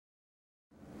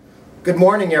Good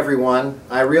morning, everyone.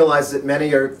 I realize that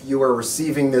many of you are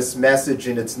receiving this message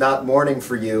and it's not morning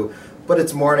for you, but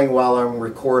it's morning while I'm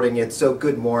recording it, so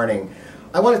good morning.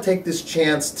 I want to take this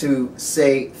chance to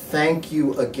say thank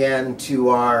you again to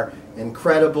our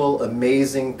incredible,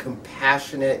 amazing,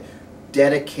 compassionate,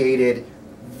 dedicated,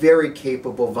 very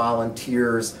capable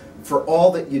volunteers for all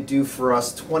that you do for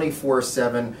us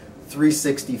 24/7,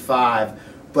 365.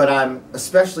 But I'm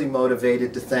especially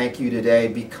motivated to thank you today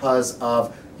because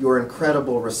of your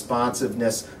incredible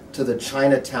responsiveness to the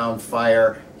Chinatown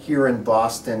fire here in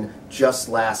Boston just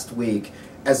last week.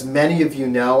 As many of you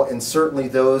know, and certainly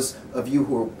those of you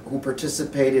who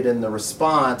participated in the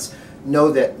response,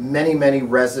 know that many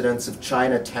residents of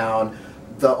Chinatown,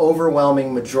 the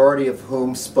overwhelming majority of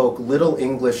whom spoke little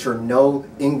English or no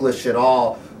English at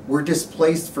all, were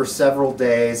displaced for several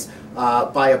days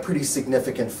by a pretty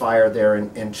significant fire there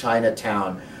in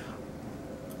Chinatown.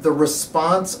 The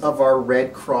response of our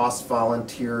Red Cross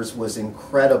volunteers was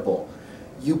incredible.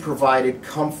 You provided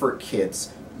comfort kits,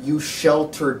 you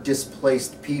sheltered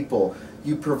displaced people,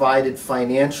 you provided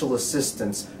financial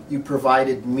assistance, you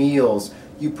provided meals,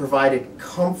 you provided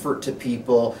comfort to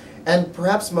people, and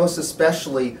perhaps most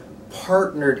especially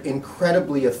partnered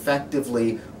incredibly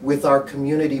effectively with our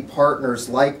community partners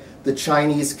like the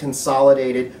Chinese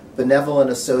Consolidated Benevolent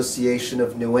Association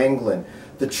of New England,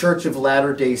 the Church of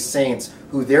Latter-day Saints,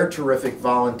 who their terrific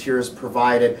volunteers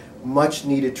provided much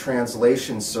needed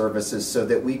translation services so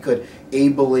that we could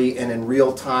ably and in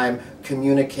real time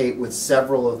communicate with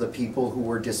several of the people who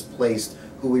were displaced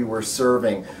who we were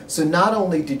serving. So not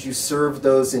only did you serve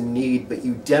those in need, but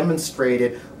you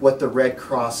demonstrated what the Red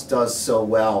Cross does so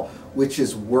well, which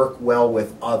is work well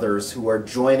with others who are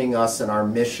joining us in our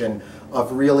mission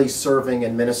of really serving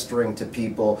and ministering to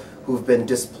people who've been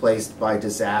displaced by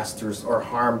disasters or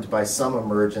harmed by some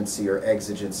emergency or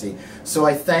exigency. So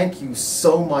I thank you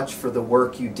so much for the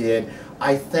work you did.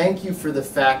 I thank you for the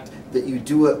fact that you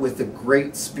do it with a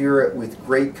great spirit, with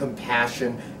great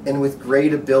compassion, and with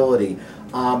great ability.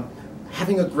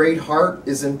 Having a great heart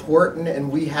is important,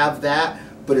 and we have that,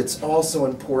 but it's also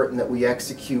important that we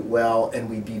execute well and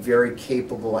we be very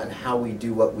capable in how we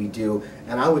do what we do.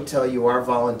 And I would tell you our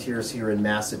volunteers here in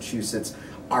Massachusetts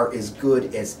are as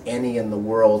good as any in the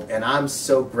world, and I'm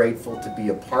so grateful to be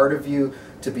a part of you,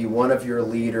 to be one of your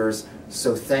leaders.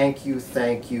 So thank you,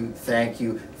 thank you, thank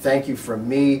you. Thank you from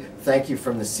me, thank you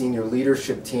from the senior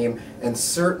leadership team, and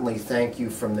certainly thank you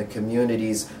from the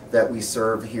communities that we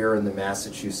serve here in the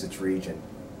Massachusetts region.